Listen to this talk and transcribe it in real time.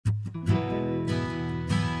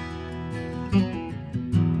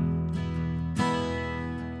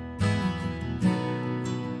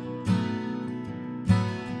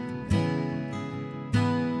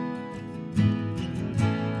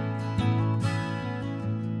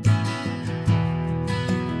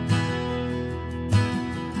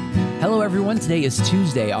Hello, everyone. Today is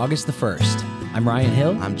Tuesday, August the 1st. I'm Ryan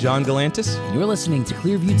Hill. I'm John Galantis. And you're listening to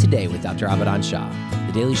Clearview Today with Dr. Shah,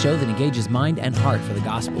 the daily show that engages mind and heart for the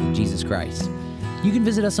gospel of Jesus Christ. You can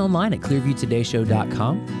visit us online at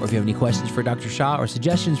clearviewtodayshow.com, or if you have any questions for Dr. Shah or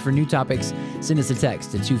suggestions for new topics, send us a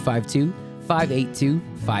text to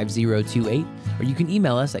 252-582-5028, or you can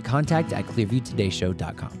email us at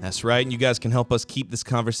contact@clearviewtodayshow.com. That's right, and you guys can help us keep this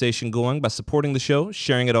conversation going by supporting the show,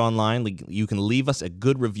 sharing it online. You can leave us a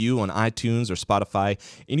good review on iTunes or Spotify,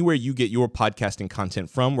 anywhere you get your podcasting content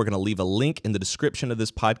from. We're going to leave a link in the description of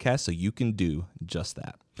this podcast so you can do just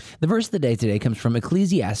that. The verse of the day today comes from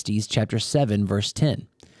Ecclesiastes chapter 7, verse 10.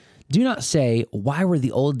 Do not say, why were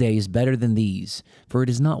the old days better than these? For it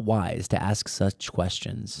is not wise to ask such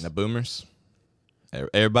questions. Now, boomers,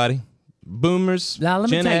 everybody, boomers, Now, let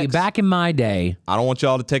me Gen tell you, X, back in my day, I don't want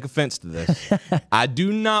y'all to take offense to this. I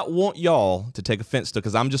do not want y'all to take offense to,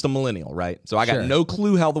 because I'm just a millennial, right? So I got Sure. no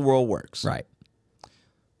clue how the world works. right.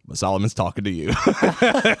 But Solomon's talking to you.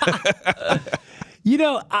 You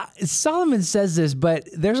know, Solomon says this, but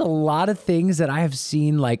there's a lot of things that I have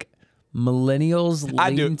seen like millennials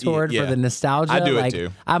lean toward for the nostalgia. I do like, it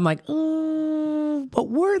too. I'm like, but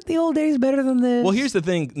weren't the old days better than this? Well, here's the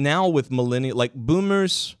thing. Now with millennial, like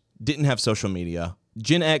boomers didn't have social media.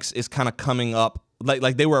 Gen X is kind of coming up.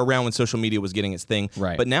 Like they were around when social media was getting its thing.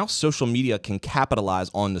 Right. But now social media can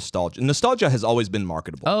capitalize on nostalgia. Nostalgia has always been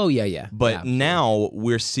marketable. Oh, yeah. But now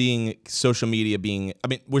we're seeing social media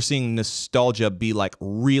we're seeing nostalgia be like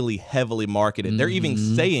really heavily marketed. They're even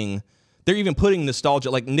putting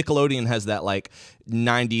nostalgia, like Nickelodeon has that like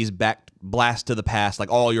 90s back blast to the past,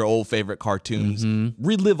 like all your old favorite cartoons.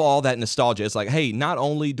 Relive all that nostalgia. It's like, hey, not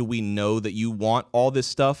only do we know that you want all this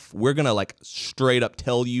stuff, we're going to like straight up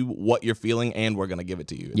tell you what you're feeling and we're going to give it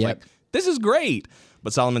to you. It's like, this is great.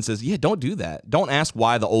 But Solomon says, yeah, don't do that. Don't ask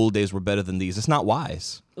why the old days were better than these. It's not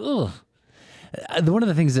wise. Ugh. One of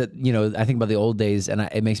the things that, I think about the old days, and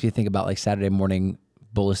it makes me think about like Saturday morning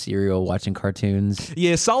bowl of cereal, watching cartoons.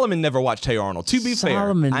 Yeah, Solomon never watched Hey Arnold. To be fair,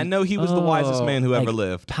 I know he was the wisest man who ever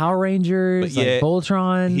lived. Power Rangers, but yeah, like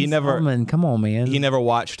Voltron. He never. Solomon, come on, man. He never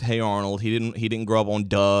watched Hey Arnold. He didn't grow up on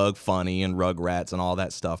Doug Funny and Rugrats and all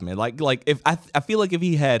that stuff, man. Like if I feel like if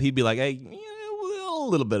he had, he'd be like, hey, a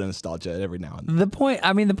little bit of nostalgia every now and then. The point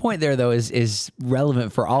there though is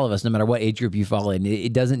relevant for all of us, no matter what age group you fall in.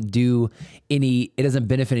 It doesn't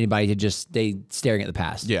benefit anybody to just stay staring at the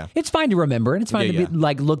past. Yeah. It's fine to remember and it's fine to be,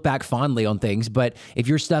 like look back fondly on things, but if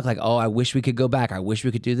you're stuck like, oh, I wish we could go back, I wish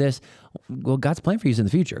we could do this, well, God's plan for you is in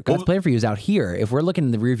the future. God's plan for you is out here. If we're looking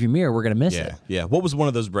in the rearview mirror, we're gonna miss it. Yeah. What was one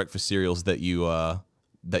of those breakfast cereals that you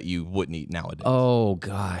wouldn't eat nowadays? Oh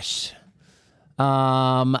gosh.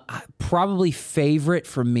 Probably favorite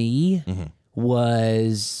for me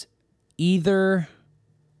was either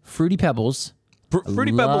Fruity Pebbles.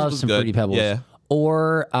 Fruity Pebbles was some good. Fruity Pebbles. Yeah.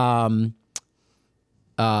 Or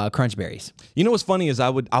Crunch Berries. You know what's funny is I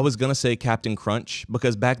was gonna say Captain Crunch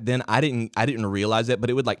because back then I didn't realize it, but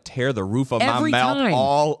it would like tear the roof of my mouth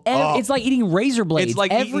all up. It's like eating razor blades. It's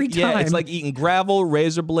like every time. Yeah, it's like eating gravel,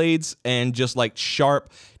 razor blades, and just like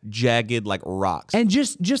sharp, jagged like rocks. And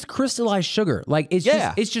just crystallized sugar. Like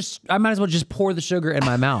it's just I might as well just pour the sugar in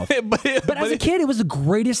my mouth. but as a kid, it was the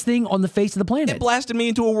greatest thing on the face of the planet. It blasted me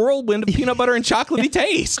into a whirlwind of peanut butter and chocolatey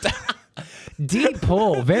taste. Deep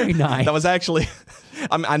pull, very nice. That was actually.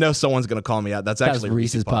 I know someone's gonna call me out. That's actually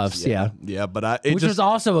Reese's Puffs. Yeah, but which was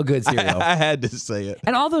also a good cereal. I had to say it.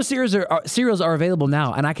 And all those cereals are available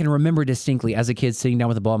now, and I can remember distinctly as a kid sitting down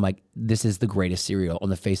with a bowl. I'm like, this is the greatest cereal on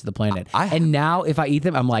the face of the planet. And now, if I eat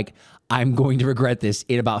them, I'm like, I'm going to regret this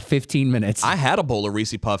in about 15 minutes. I had a bowl of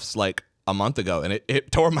Reese's Puffs like a month ago, and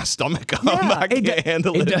it tore my stomach up. I can't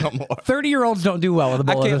handle it no more. 30-year-olds don't do well with a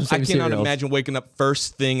bowl of those same cereals. I cannot imagine waking up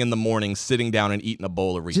first thing in the morning, sitting down and eating a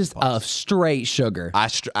bowl of Reese's Puffs. Just straight sugar. I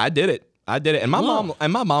did it. And my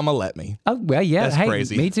mama let me. Oh well, yeah. That's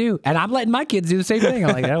crazy. Me too. And I'm letting my kids do the same thing.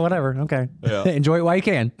 I'm like, whatever. Okay. Yeah. Enjoy it while you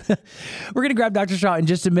can. We're gonna grab Dr. Shah in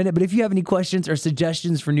just a minute, but if you have any questions or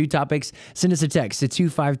suggestions for new topics, send us a text to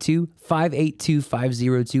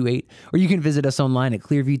 252-582-5028, or you can visit us online at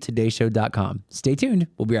clearviewtodayshow.com. Stay tuned.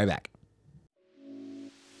 We'll be right back.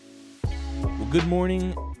 Well, good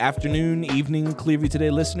morning, afternoon, evening, Clearview Today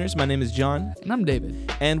listeners. My name is John. And I'm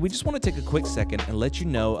David. And we just want to take a quick second and let you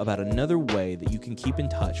know about another way that you can keep in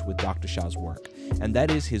touch with Dr. Shah's work. And that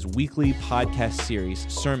is his weekly podcast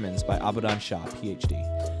series, Sermons by Shah, PhD.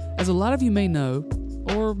 As a lot of you may know,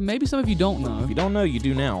 or maybe some of you don't know. If you don't know, you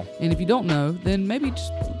do now. And if you don't know, then maybe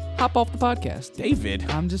just hop off the podcast. David,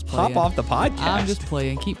 I'm just playing. Hop off the podcast. I'm just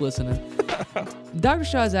playing. Keep listening. Dr.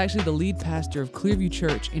 Shah is actually the lead pastor of Clearview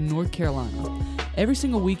Church in North Carolina. Every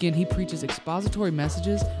single weekend, he preaches expository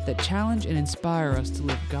messages that challenge and inspire us to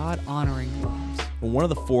live God-honoring lives. Well, one of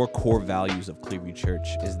the 4 core values of Clearview Church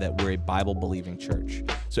is that we're a Bible-believing church.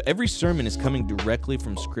 So every sermon is coming directly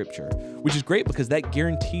from Scripture, which is great because that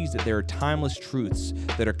guarantees that there are timeless truths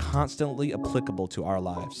that are constantly applicable to our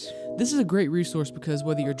lives. This is a great resource because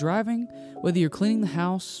whether you're driving, whether you're cleaning the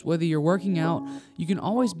house, whether you're working out, you can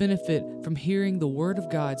always benefit from hearing the Word of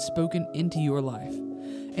God spoken into your life.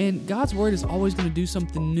 And God's Word is always going to do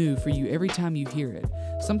something new for you every time you hear it.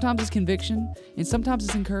 Sometimes it's conviction, and sometimes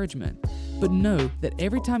it's encouragement. But know that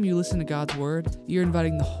every time you listen to God's Word, you're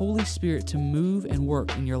inviting the Holy Spirit to move and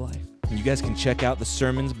work in your life. You guys can check out the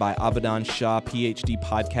sermons by Abadan Shah, PhD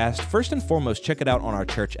podcast. First and foremost, check it out on our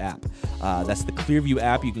church app. That's the Clearview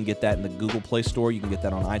app. You can get that in the Google Play Store. You can get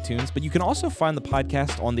that on iTunes. But you can also find the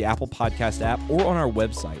podcast on the Apple Podcast app or on our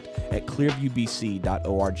website at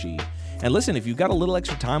clearviewbc.org. And listen, if you've got a little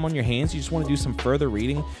extra time on your hands, you just want to do some further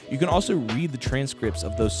reading, you can also read the transcripts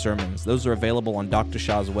of those sermons. Those are available on Dr.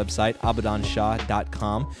 Shah's website,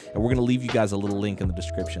 abadanshah.com. And we're going to leave you guys a little link in the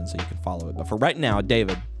description so you can follow it. But for right now,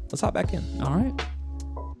 David, let's hop back in. All right.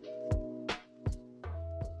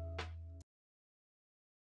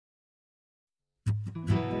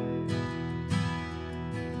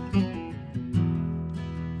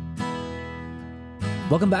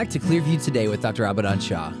 Welcome back to Clearview Today with Dr. Abadan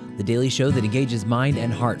Shah, the daily show that engages mind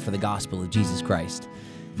and heart for the gospel of Jesus Christ.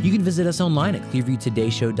 You can visit us online at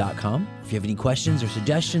clearviewtodayshow.com. If you have any questions or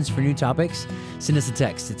suggestions for new topics, send us a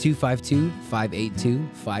text to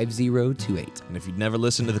 252-582-5028. And if you've never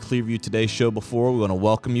listened to the Clearview Today show before, we want to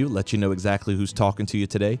welcome you, let you know exactly who's talking to you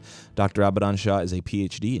today. Dr. Abadan Shah is a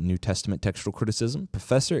PhD in New Testament textual criticism,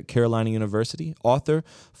 professor at Carolina University, author,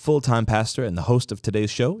 full-time pastor, and the host of today's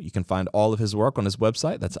show. You can find all of his work on his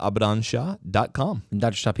website. That's abadanshah.com. And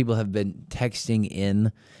Dr. Shah, people have been texting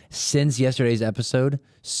in since yesterday's episode.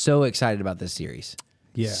 So excited about this series.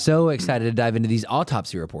 Yeah. So excited to dive into these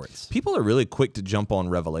autopsy reports. People are really quick to jump on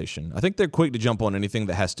Revelation. I think they're quick to jump on anything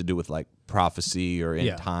that has to do with like prophecy or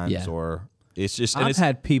end times Yeah. or it's just. And I've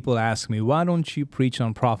had people ask me, why don't you preach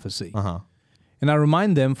on prophecy? Uh-huh. And I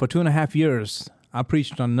remind them, for 2.5 years, I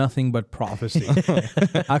preached on nothing but prophecy.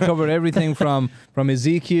 I covered everything from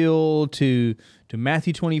Ezekiel to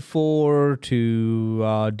Matthew 24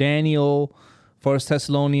 to Daniel, 1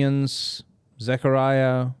 Thessalonians,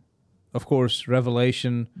 Zechariah, of course,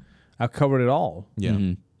 Revelation. I've covered it all. Yeah.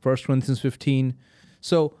 1 Corinthians 15.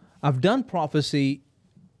 So I've done prophecy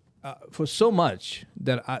for so much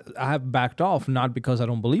that I have backed off, not because I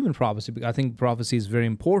don't believe in prophecy, because I think prophecy is very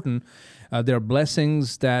important. There are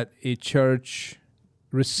blessings that a church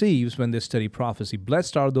receives when they study prophecy.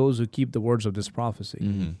 Blessed are those who keep the words of this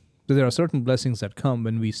prophecy. So there are certain blessings that come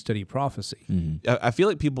when we study prophecy. I feel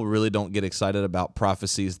like people really don't get excited about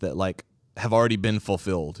prophecies that like have already been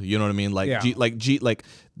fulfilled. You know what I mean? Like, Yeah. like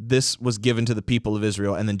this was given to the people of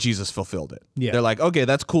Israel, and then Jesus fulfilled it. Yeah. They're like, okay,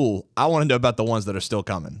 that's cool. I want to know about the ones that are still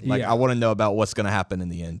coming. Like, Yeah. I want to know about what's going to happen in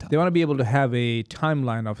the end time, They want to be able to have a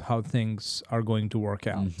timeline of how things are going to work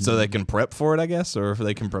out. so they can prep for it, I guess, or if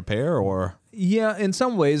they can prepare, or Yeah, in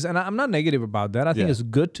some ways, and I'm not negative about that. I think Yeah. it's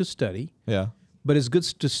good to study, yeah, but it's good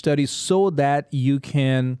to study so that you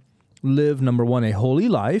can live, number one, a holy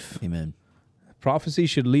life. Amen. Prophecy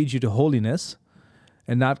should lead you to holiness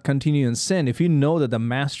and not continue in sin. If you know that the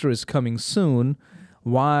master is coming soon,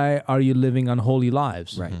 why are you living unholy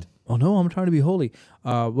lives? Right. Oh, no, I'm trying to be holy.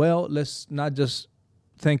 Well, let's not just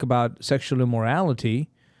think about sexual immorality.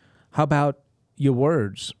 How about your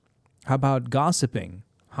words? How about gossiping?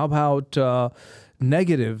 How about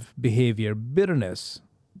negative behavior, bitterness,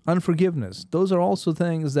 unforgiveness? Those are also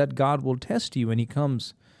things that God will test you when he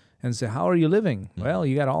comes and say, how are you living? Well,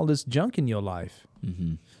 you got all this junk in your life.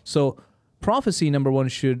 So prophecy, number one,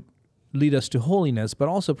 should lead us to holiness, but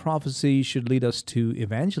also prophecy should lead us to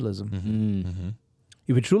evangelism.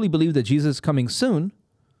 If you truly believe that Jesus is coming soon,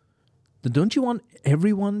 then don't you want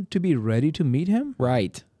everyone to be ready to meet him?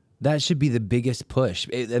 Right. That should be the biggest push.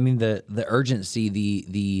 I mean, the urgency,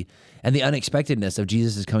 the and the unexpectedness of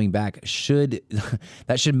Jesus' coming back should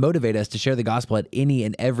motivate us to share the gospel at any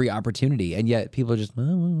and every opportunity. And yet people are just, I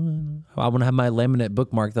want to have my laminate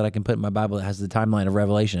bookmark that I can put in my Bible that has the timeline of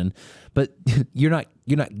Revelation. But you're not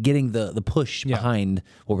getting the push behind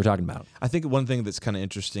what we're talking about. I think one thing that's kind of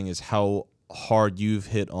interesting is how hard you've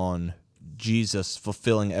hit on Jesus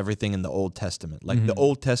fulfilling everything in the Old Testament, like the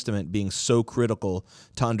Old Testament being so critical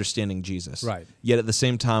to understanding Jesus. Right. Yet at the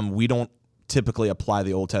same time, we don't typically apply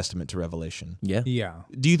the Old Testament to Revelation. Yeah. Yeah.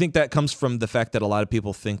 Do you think that comes from the fact that a lot of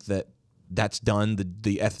people think that that's done,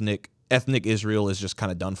 the ethnic Israel is just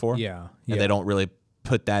kind of done for? Yeah. And they don't really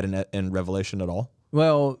put that in Revelation at all?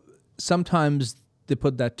 Well, sometimes they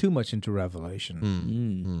put that too much into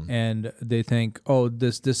Revelation, and they think, oh,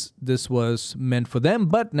 this was meant for them,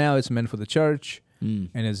 but now it's meant for the church, and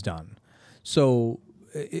it's done. So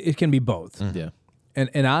it can be both. Yeah.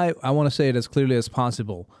 And I want to say it as clearly as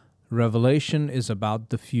possible. Revelation is about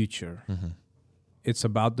the future. It's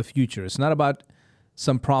about the future. It's not about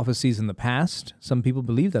some prophecies in the past. Some people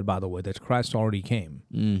believe that, by the way, that Christ already came.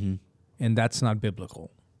 And that's not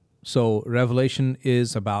biblical. So Revelation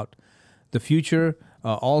is about the future.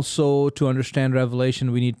 Also, to understand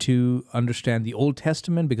Revelation, we need to understand the Old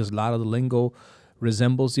Testament, because a lot of the lingo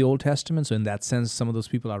resembles the Old Testament. So in that sense, some of those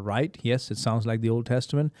people are right. Yes, it sounds like the Old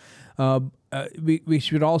Testament. We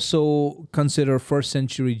should also consider first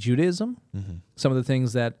century Judaism. Some of the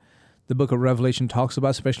things that the book of Revelation talks about,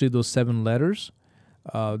 especially those 7 letters,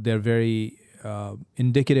 they're very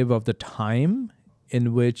indicative of the time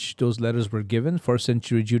in which those letters were given, first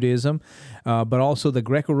century Judaism, but also the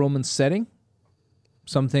Greco-Roman setting.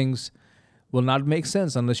 Some things will not make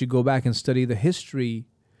sense unless you go back and study the history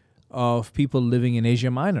of people living in Asia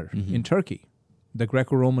Minor, in Turkey, the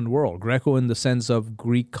Greco-Roman world. Greco in the sense of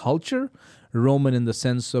Greek culture, Roman in the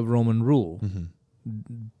sense of Roman rule.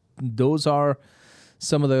 Those are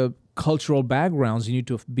some of the cultural backgrounds you need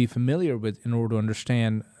to be familiar with in order to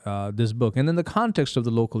understand this book. And then the context of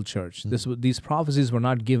the local church. These prophecies were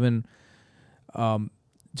not given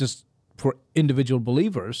just for individual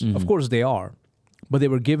believers. Of course they are. But they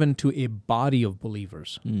were given to a body of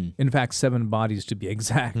believers. In fact, 7 bodies to be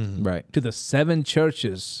exact. Right. To the 7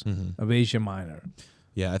 churches of Asia Minor.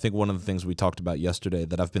 Yeah, I think one of the things we talked about yesterday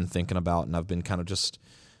that I've been thinking about and I've been kind of just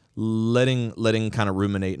letting kind of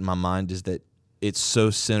ruminate in my mind is that it's so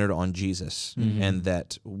centered on Jesus, and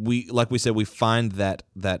that we, like we said, we find that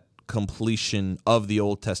completion of the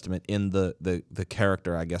Old Testament in the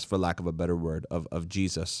character, I guess, for lack of a better word, of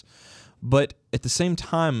Jesus. But at the same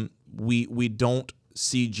time, we don't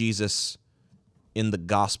see Jesus in the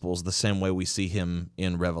Gospels the same way we see him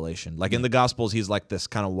in Revelation. Like in the Gospels, he's like this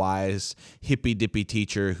kind of wise, hippy-dippy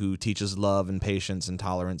teacher who teaches love and patience and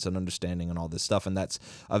tolerance and understanding and all this stuff, and that's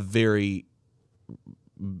a very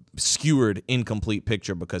skewered, incomplete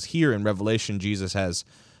picture, because here in Revelation, Jesus has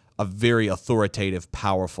a very authoritative,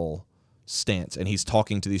 powerful stance, and he's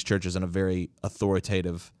talking to these churches in a very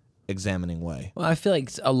authoritative, examining way. Well, I feel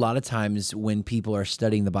like a lot of times when people are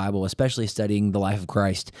studying the Bible, especially studying the life of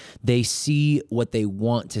Christ, they see what they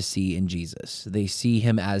want to see in Jesus. They see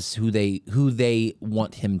him as who they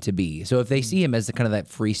want him to be. So if they see him as the kind of that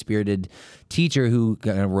free-spirited teacher who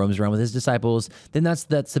kind of roams around with his disciples, then that's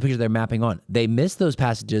the picture they're mapping on. They miss those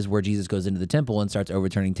passages where Jesus goes into the temple and starts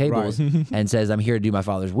overturning tables and says, "I'm here to do my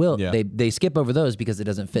Father's will." Yeah. They skip over those because it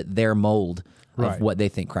doesn't fit their mold of what they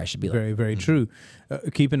think Christ should be like. Very, very true.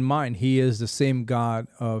 Keep in mind, he is the same God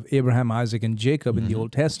of Abraham, Isaac, and Jacob in the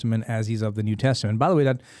Old Testament as he's of the New Testament. By the way,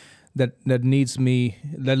 that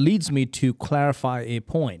leads me to clarify a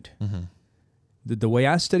point. The way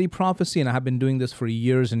I study prophecy, and I have been doing this for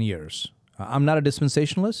years and years. I'm not a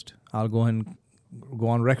dispensationalist. I'll go on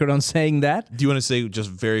record on saying that. Do you want to say just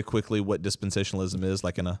very quickly what dispensationalism is,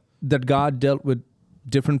 like in a... That God dealt with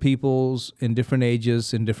different peoples in different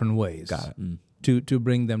ages in different ways. Got it. To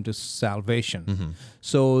bring them to salvation.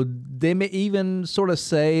 So they may even sort of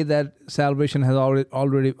say that salvation has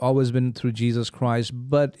always been through Jesus Christ,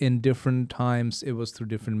 but in different times it was through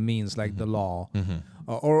different means, like the law.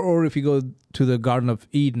 Or if you go to the Garden of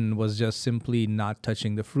Eden, was just simply not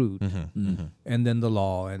touching the fruit, and then the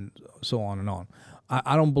law, and so on and on.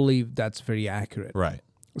 I don't believe that's very accurate. Right.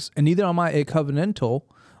 And neither am I a covenantal,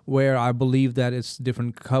 where I believe that it's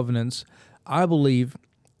different covenants. I believe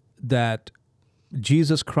that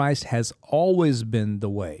Jesus Christ has always been the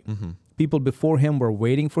way. People before him were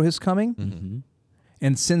waiting for his coming.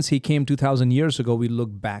 And since he came 2,000 years ago, we look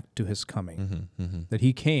back to his coming. That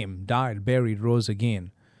he came, died, buried, rose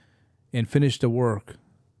again, and finished the work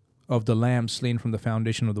of the Lamb slain from the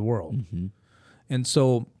foundation of the world. And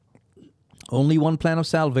so only one plan of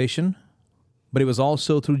salvation, but it was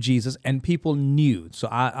also through Jesus, and people knew. So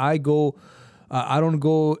I don't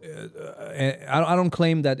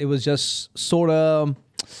claim that it was just sort of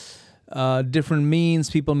different means.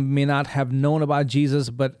 People may not have known about Jesus,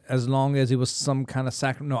 but as long as it was some kind of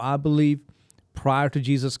sacrament. No, I believe prior to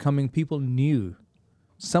Jesus coming, people knew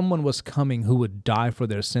someone was coming who would die for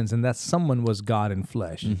their sins, and that someone was God in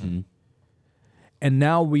flesh. And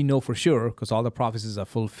now we know for sure, because all the prophecies are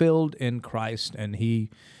fulfilled in Christ, and he...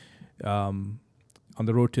 on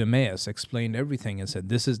the road to Emmaus, explained everything and said,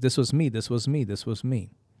 this was me, this was me, this was me.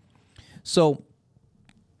 So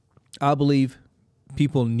I believe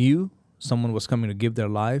people knew someone was coming to give their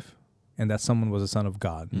life, and that someone was the Son of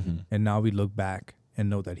God. And now we look back and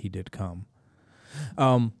know that he did come.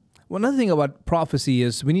 One other thing about prophecy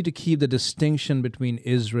is we need to keep the distinction between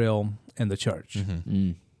Israel and the church.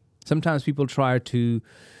 Sometimes people try to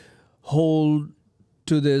hold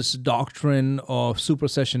to this doctrine of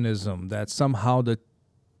supersessionism, that somehow the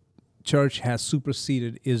church has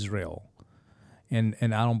superseded Israel. And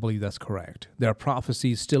I don't believe that's correct. There are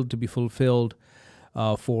prophecies still to be fulfilled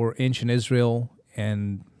for ancient Israel,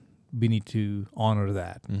 and we need to honor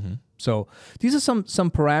that. So these are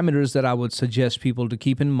some parameters that I would suggest people to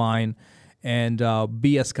keep in mind and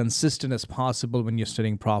be as consistent as possible when you're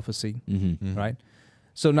studying prophecy, right?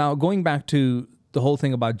 So now going back to the whole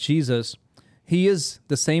thing about Jesus, he is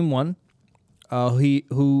the same one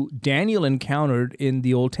who Daniel encountered in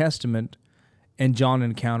the Old Testament and John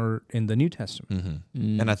encountered in the New Testament.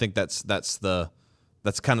 And I think that's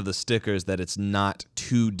kind of the sticker, is that it's not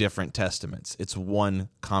two different testaments. It's one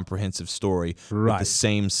comprehensive story with the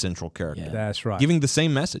same central character. That's right. Giving the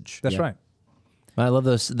same message. That's right. I love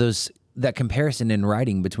that comparison in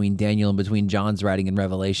writing between Daniel and between John's writing in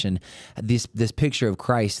Revelation. This picture of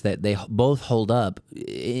Christ that they both hold up,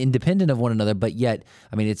 independent of one another, but yet,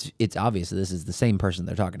 I mean, it's obvious that this is the same person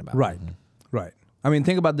they're talking about. Right. Right. I mean,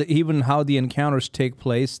 think about even how the encounters take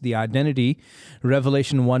place, the identity.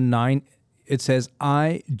 Revelation 1:9, it says,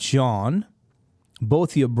 I, John,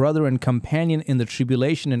 both your brother and companion in the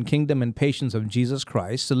tribulation and kingdom and patience of Jesus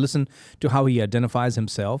Christ. So listen to how he identifies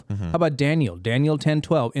himself. How about Daniel? Daniel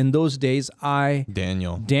 10:12. In those days,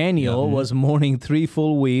 Daniel was mourning 3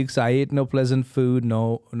 full weeks. I ate no pleasant food,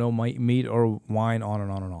 no meat or wine, on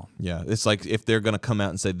and on and on. Yeah, it's like if they're going to come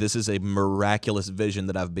out and say, this is a miraculous vision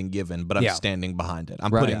that I've been given, but I'm standing behind it.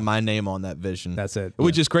 I'm putting my name on that vision. That's it.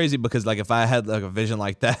 Which is crazy, because like if I had like a vision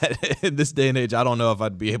like that in this day and age, I don't know if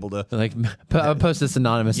I'd be able to Post this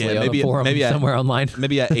anonymously on the forum somewhere online.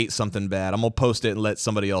 Maybe I ate something bad. I'm gonna post it and let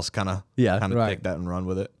somebody else kind of take that and run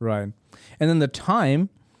with it. Right. And then the time,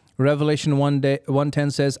 Revelation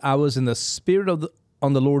 1:10 says, I was in the spirit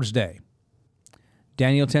on the Lord's day.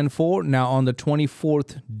 Daniel 10:4, now on the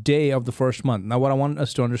 24th day of the first month. Now what I want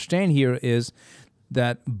us to understand here is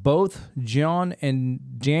that both John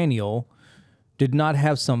and Daniel did not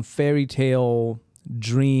have some fairy tale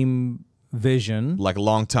dream vision. Like a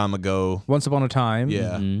long time ago. Once upon a time.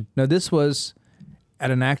 Yeah. Now this was at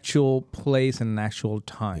an actual place and an actual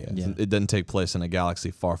time. It doesn't take place in a galaxy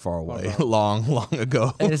far, far away, long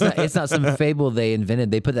ago. It's not some fable they invented.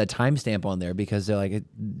 They put that timestamp on there because they're like,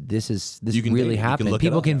 this really happened.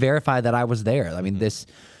 People can verify that I was there. I mean,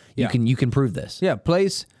 you can prove this. Yeah,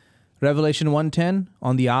 place Revelation 1:10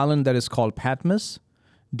 on the island that is called Patmos.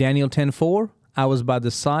 Daniel 10:4, I was by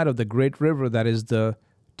the side of the great river that is the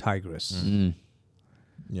Tigris.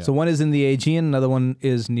 Yeah. So one is in the Aegean, another one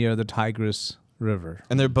is near the Tigris River.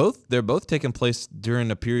 And they're both taking place during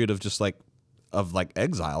a period of just like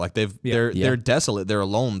exile. Like they're desolate, they're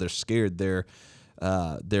alone, they're scared, they're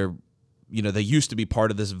they used to be part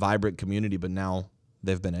of this vibrant community, but now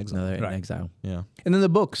they've been exiled. No, they're in exile. Yeah. And then the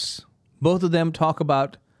books, both of them talk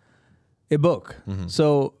about a book.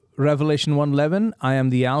 So Revelation 1:11, I am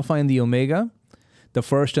the Alpha and the Omega, the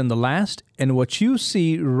first and the last, and what you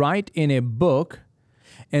see, write in a book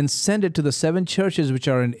and send it to the 7 churches which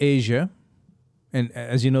are in Asia. And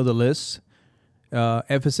as you know the list,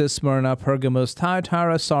 Ephesus, Smyrna, Pergamos,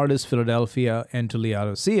 Thyatira, Sardis, Philadelphia, and to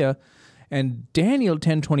Laodicea. And Daniel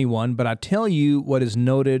 10:21, but I tell you what is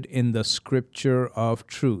noted in the scripture of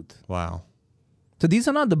truth. Wow. So these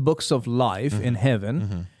are not the books of life in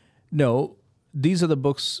heaven. No, these are the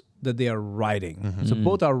books that they are writing. So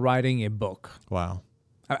both are writing a book. Wow.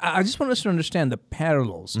 I just want us to understand the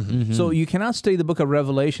parallels. So you cannot study the book of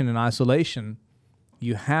Revelation in isolation.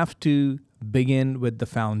 You have to begin with the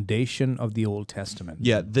foundation of the Old Testament.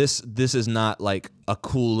 Yeah, this is not like a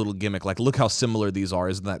cool little gimmick. Like, look how similar these are.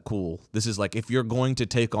 Isn't that cool? This is like, if you're going to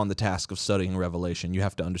take on the task of studying Revelation, you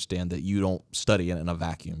have to understand that you don't study it in a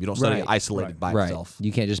vacuum. You don't study it isolated by itself.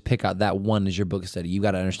 You can't just pick out that one as your book study. You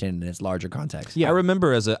got to understand it in its larger context. Yeah. I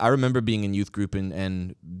remember being in youth group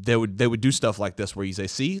and they would do stuff like this where you say,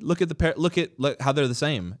 "See, look at how they're the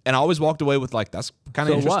same." And I always walked away with like, that's kind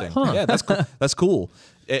of interesting. What? Huh. Yeah, that's cool. That's cool.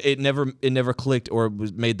 It never clicked or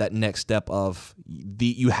was made that next step of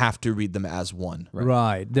you have to read them as one.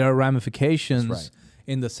 Right. There are ramifications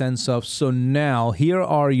in the sense of, so now here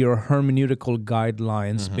are your hermeneutical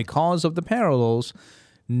guidelines because of the parallels.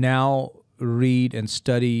 Now read and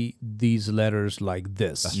study these letters like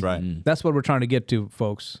this. That's right. That's what we're trying to get to,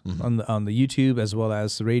 folks, on the YouTube as well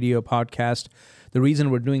as the radio podcast. The reason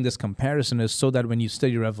we're doing this comparison is so that when you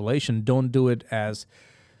study Revelation, don't do it as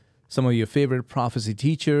some of your favorite prophecy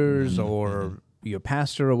teachers or your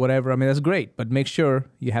pastor or whatever. I mean, that's great, but make sure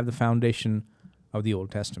you have the foundation of the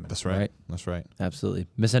Old Testament. That's right. Right. That's right. Absolutely.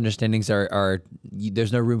 Misunderstandings are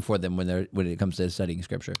there's no room for them when it comes to studying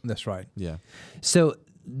Scripture. That's right. Yeah. So,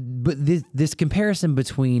 but this comparison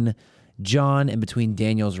between John and between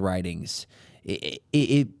Daniel's writings,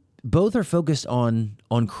 it both are focused on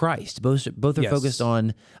Christ. Both are Yes. focused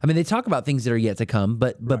on. I mean, they talk about things that are yet to come,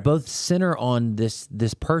 but Right. both center on this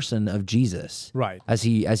person of Jesus, Right. As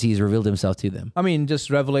he's revealed himself to them. I mean,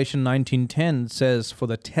 just Revelation 19:10 says, "For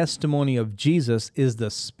the testimony of Jesus is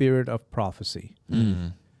the spirit of prophecy."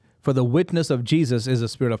 For the witness of Jesus is the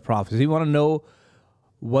spirit of prophecy. You want to know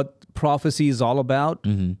what prophecy is all about?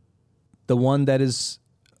 The one that is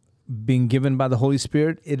being given by the Holy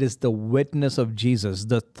Spirit, it is the witness of Jesus,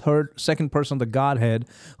 the second person of the Godhead,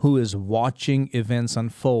 who is watching events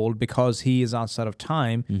unfold because he is outside of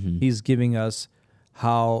time. He's giving us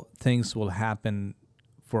how things will happen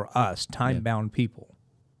for us, time-bound people.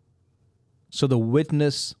 So the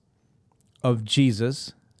witness of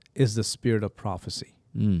Jesus is the spirit of prophecy.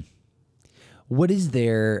 What is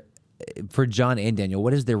their for John and Daniel?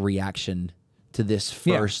 What is their reaction to this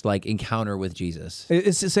first encounter with Jesus?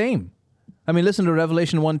 It's the same. I mean, listen to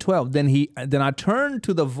Revelation 1:12. Then I turned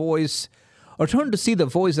to the voice, or turned to see the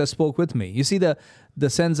voice that spoke with me. You see the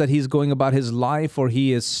sense that he's going about his life, or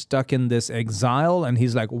he is stuck in this exile, and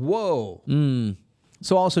he's like, whoa.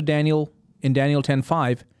 So also in Daniel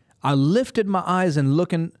 10:5, I lifted my eyes and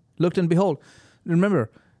looked and behold. Remember,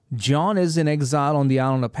 John is in exile on the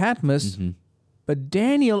island of Patmos, but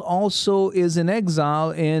Daniel also is in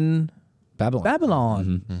exile in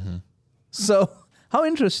Babylon. So, how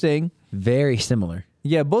interesting. Very similar.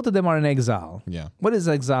 Yeah, both of them are in exile. Yeah. What is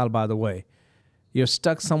exile, by the way? You're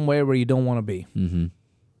stuck somewhere where you don't want to be.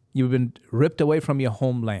 You've been ripped away from your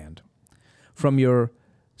homeland, from your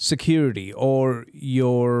security, or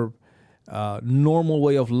your normal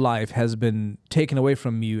way of life has been taken away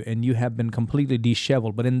from you, and you have been completely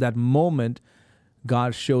disheveled. But in that moment,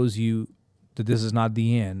 God shows you that this is not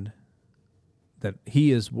the end, that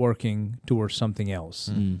he is working towards something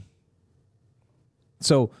else.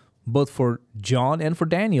 So both for John and for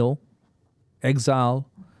Daniel, exile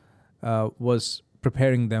was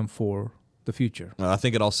preparing them for the future. I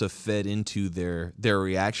think it also fed into their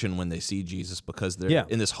reaction when they see Jesus, because they're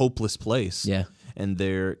in this hopeless place. Yeah. And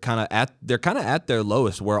they're kind of at their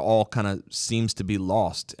lowest, where all kind of seems to be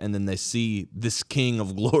lost, and then they see this King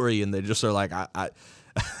of Glory, and they just are like, I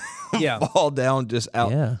fall down just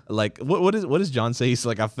out. Yeah. Like what does John say? He's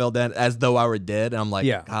like, I fell down as though I were dead. And I'm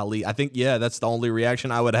like, golly, I think that's the only reaction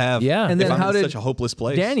I would have. Yeah. And if then I'm how in did such a hopeless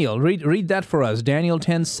place. Daniel, read that for us. Daniel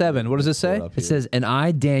 10:7. What does it say? It says, "And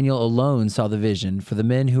I, Daniel, alone saw the vision, for the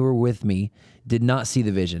men who were with me did not see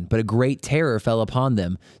the vision, but a great terror fell upon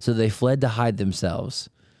them, so they fled to hide themselves."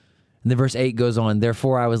 And then verse 8 goes on,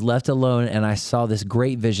 "Therefore I was left alone, and I saw this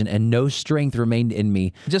great vision, and no strength remained in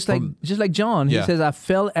me." Just like John, he says, I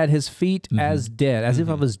fell at his feet as dead, as if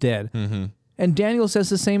I was dead. And Daniel says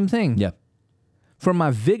the same thing. Yeah. For my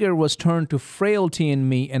vigor was turned to frailty in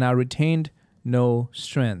me, and I retained no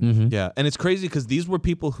strength. Yeah, and it's crazy because these were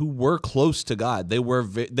people who were close to God. They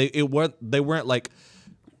weren't like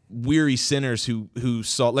weary sinners who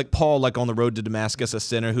saw, like Paul, like on the road to Damascus, a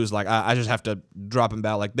sinner who's like, I just have to drop him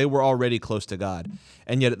back. Like they were already close to God,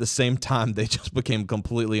 and yet at the same time they just became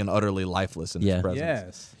completely and utterly lifeless in His presence.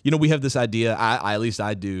 Yes. You know, we have this idea, at least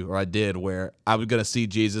I do, or I did, where I was gonna see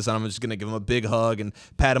Jesus and I'm just gonna give him a big hug and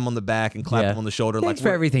pat him on the back and clap him on the shoulder. Thanks like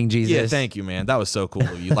for everything, Jesus. Yeah, thank you, man. That was so cool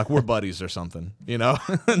of you. Like we're buddies or something, you know?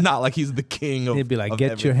 Not like he's the king of. He'd be like, of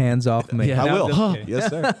get your hands off me. Yeah. I No, will. just kidding. Yes,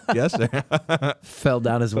 sir. Yes, sir. Fell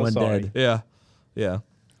down as one sorry. dead. Yeah. Yeah.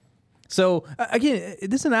 So again,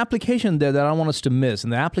 there's an application there that I don't want us to miss,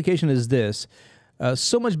 and the application is this: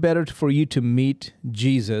 so much better for you to meet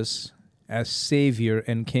Jesus as Savior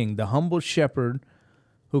and King, the humble shepherd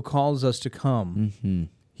who calls us to come.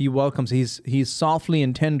 He welcomes. He's softly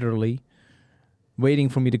and tenderly waiting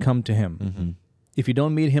for me to come to Him. If you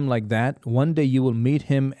don't meet Him like that, one day you will meet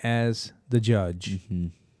Him as the judge,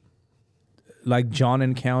 like John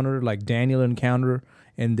encountered, like Daniel encountered,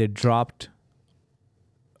 and they dropped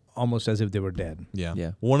almost as if they were dead. Yeah.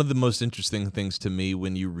 Yeah. One of the most interesting things to me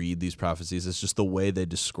when you read these prophecies is just the way they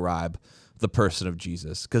describe the person of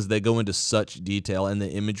Jesus, because they go into such detail and the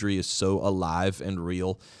imagery is so alive and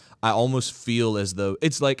real. I almost feel as though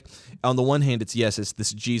it's like, on the one hand, it's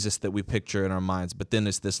this Jesus that we picture in our minds, but then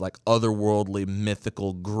it's this like otherworldly,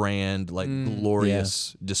 mythical, grand, like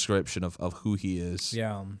glorious description of who He is.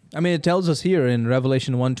 Yeah. I mean, it tells us here in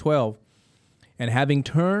Revelation 1:12, "And having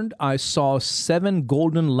turned, I saw 7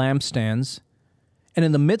 golden lampstands, and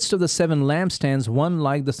in the midst of the 7 lampstands, one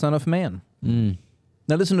like the Son of Man."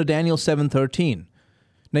 Now listen to Daniel 7:13.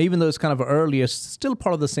 Now, even though it's kind of early, it's still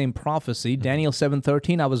part of the same prophecy. Daniel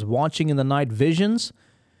 7:13, I was watching in the night visions,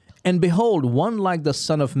 and behold, one like the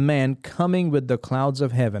Son of Man coming with the clouds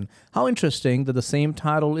of heaven. How interesting that the same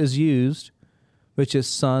title is used, which is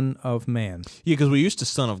Son of Man. Yeah, because we're used to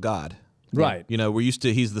Son of God. Right. You know, we're used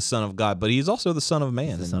to he's the Son of God, but he's also the Son of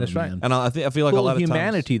Man. That's right. And I feel like Full a lot of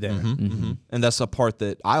humanity times, there. and that's a part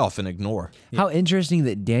that I often ignore. How interesting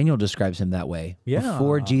that Daniel describes him that way. Yeah.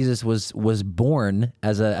 Before Jesus was born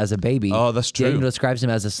as a baby. Oh, that's true. Daniel describes him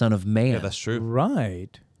as the Son of Man. Yeah, that's true.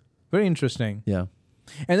 Right. Very interesting. Yeah.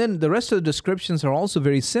 And then the rest of the descriptions are also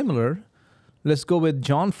very similar. Let's go with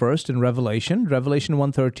John first in Revelation. Revelation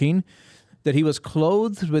 1:13, that he was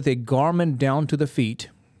clothed with a garment down to the feet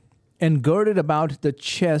and girded about the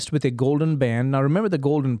chest with a golden band. Now remember the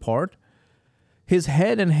golden part. His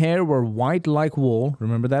head and hair were white like wool.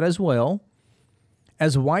 Remember that as well.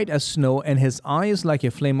 As white as snow, and his eyes like a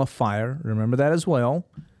flame of fire. Remember that as well.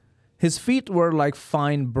 His feet were like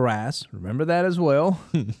fine brass. Remember that as well.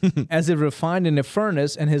 As if refined in a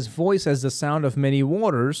furnace, and his voice as the sound of many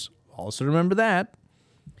waters. Also remember that.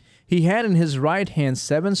 He had in his right hand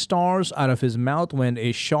 7 stars. Out of his mouth went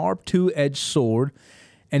a sharp 2-edged sword,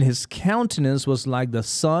 and his countenance was like the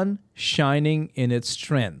sun shining in its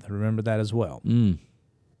strength. Remember that as well.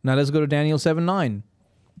 Now let's go to Daniel 7:9.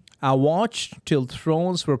 I watched till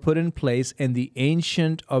thrones were put in place, and the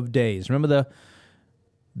Ancient of Days. Remember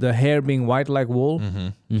the hair being white like wool?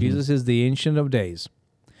 Jesus is the Ancient of Days.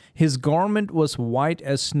 His garment was white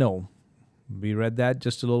as snow. We read that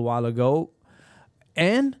just a little while ago.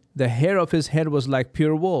 And the hair of his head was like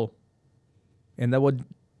pure wool. And that what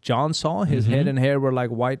John saw? His head and hair were like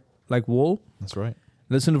white, like wool. That's right.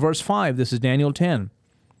 Listen to verse 5. This is Daniel 10.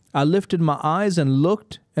 I lifted my eyes and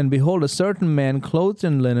looked, and behold, a certain man clothed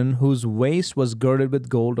in linen, whose waist was girded with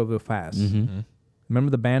gold of Uphaz. Remember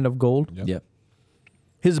the band of gold? Yep.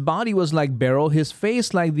 His body was like beryl, his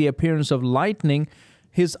face like the appearance of lightning,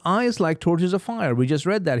 his eyes like torches of fire. We just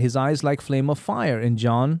read that. His eyes like flame of fire in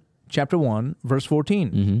John chapter 1, verse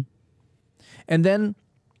 14. And then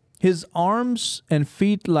his arms and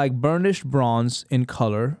feet like burnished bronze in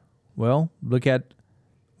color. Well, look at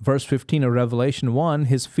verse 15 of Revelation 1.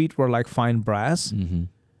 His feet were like fine brass.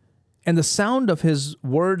 And the sound of his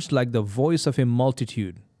words like the voice of a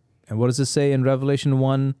multitude. And what does it say in Revelation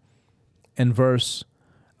 1 and verse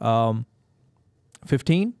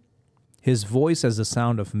 15? His voice as the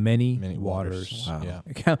sound of many waters. Wow.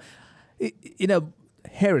 Yeah. You know,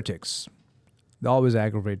 heretics, they always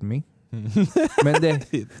aggravate me. When they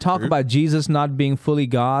talk about Jesus not being fully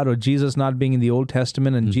God, or Jesus not being in the Old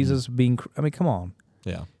Testament, and Jesus being, I mean, come on.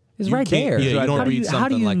 Yeah. It's You right can't- there. Yeah, you don't read how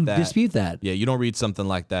do something you like that. dispute that? Yeah, you don't read something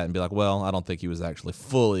like that and be like, well, I don't think he was actually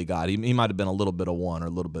fully God. He might have been a little bit of one or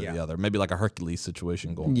a little bit of the other. Maybe like a Hercules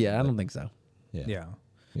situation going on. Yeah, I don't think so. Yeah.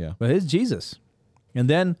 But it's Jesus. And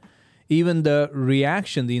then even the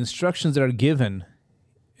reaction, the instructions that are given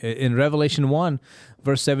in Revelation 1,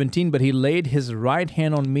 verse 17, but he laid his right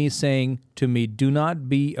hand on me, saying to me, do not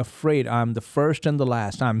be afraid. I am the first and the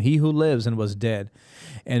last. I am he who lives and was dead.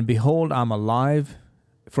 And behold, I'm alive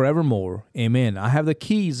forevermore. Amen. I have the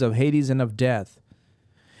keys of Hades and of death.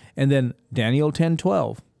 And then Daniel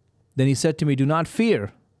 10:12. Then he said to me, do not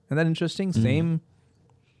fear. Isn't that interesting? Same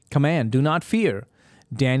command. Do not fear.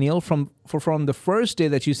 Daniel, from the first day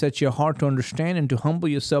that you set your heart to understand and to humble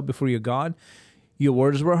yourself before your God, your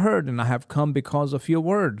words were heard, and I have come because of your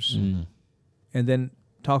words. And then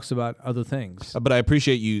talks about other things. But I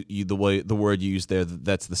appreciate you the word you used there.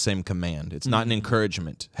 That's the same command. It's not an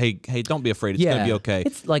encouragement. Hey, don't be afraid. It's gonna be okay.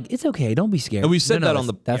 It's like, it's okay. Don't be scared. And we've said that on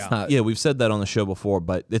the That's not. Yeah, we've said that on the show before,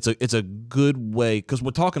 but it's a good way, because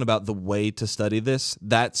we're talking about the way to study this.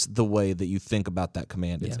 That's the way that you think about that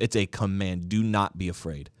command. It's a command. Do not be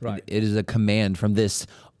afraid. Right. It is a command from this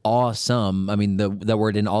awesome, I mean, the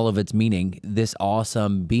word in all of its meaning, this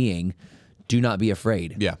awesome being, do not be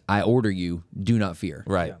afraid. Yeah. I order you, do not fear.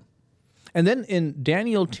 Right. And then in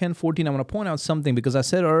Daniel 10:14, I want to point out something, because I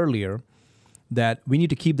said earlier that we need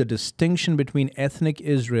to keep the distinction between ethnic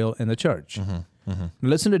Israel and the church.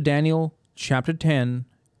 Listen to Daniel chapter 10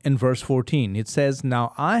 and verse 14. It says,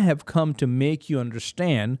 now I have come to make you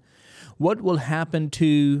understand what will happen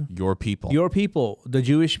to Your people. the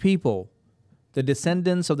Jewish people, the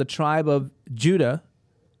descendants of the tribe of Judah,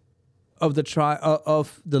 of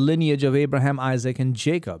the lineage of Abraham, Isaac, and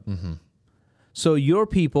Jacob. So your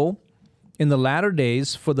people in the latter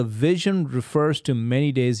days, for the vision refers to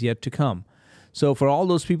many days yet to come. So for all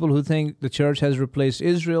those people who think the church has replaced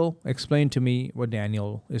Israel, explain to me what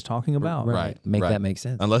Daniel is talking about. Right. Make right. that make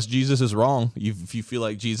sense. Unless Jesus is wrong. If you feel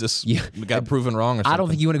like Jesus got proven wrong or something. I don't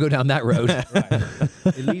think you want to go down that road.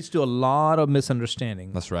 It leads to a lot of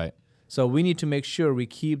misunderstanding. That's right. So we need to make sure we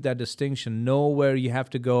keep that distinction. Know where you have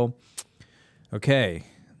to go, okay,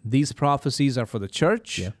 these prophecies are for the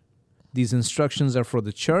church. Yeah. These instructions are for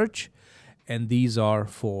the church. And these are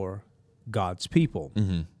for God's people,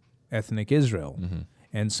 ethnic Israel.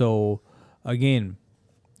 And so, again,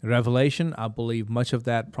 Revelation, I believe much of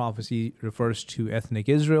that prophecy refers to ethnic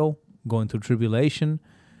Israel going through tribulation.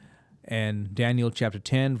 And Daniel chapter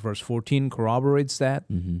 10, verse 14 corroborates that.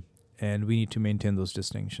 And we need to maintain those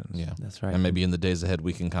distinctions. Yeah, That's right. And maybe in the days ahead,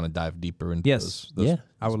 we can kind of dive deeper into those. Yeah.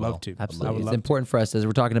 I would love to. Absolutely. It's important for us as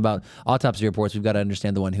we're talking about autopsy reports. We've got to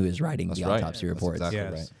understand the one who is writing the right. autopsy That's reports. exactly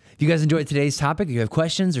Yes. right. If you guys enjoyed today's topic, if you have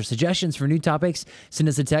questions or suggestions for new topics, send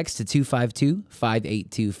us a text to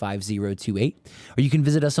 252-582-5028. Or you can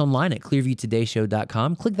visit us online at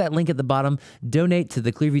clearviewtodayshow.com. Click that link at the bottom, donate to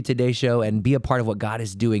the Clearview Today Show, and be a part of what God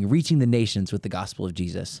is doing, reaching the nations with the gospel of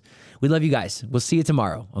Jesus. We love you guys. We'll see you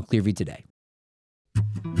tomorrow on Clearview Today.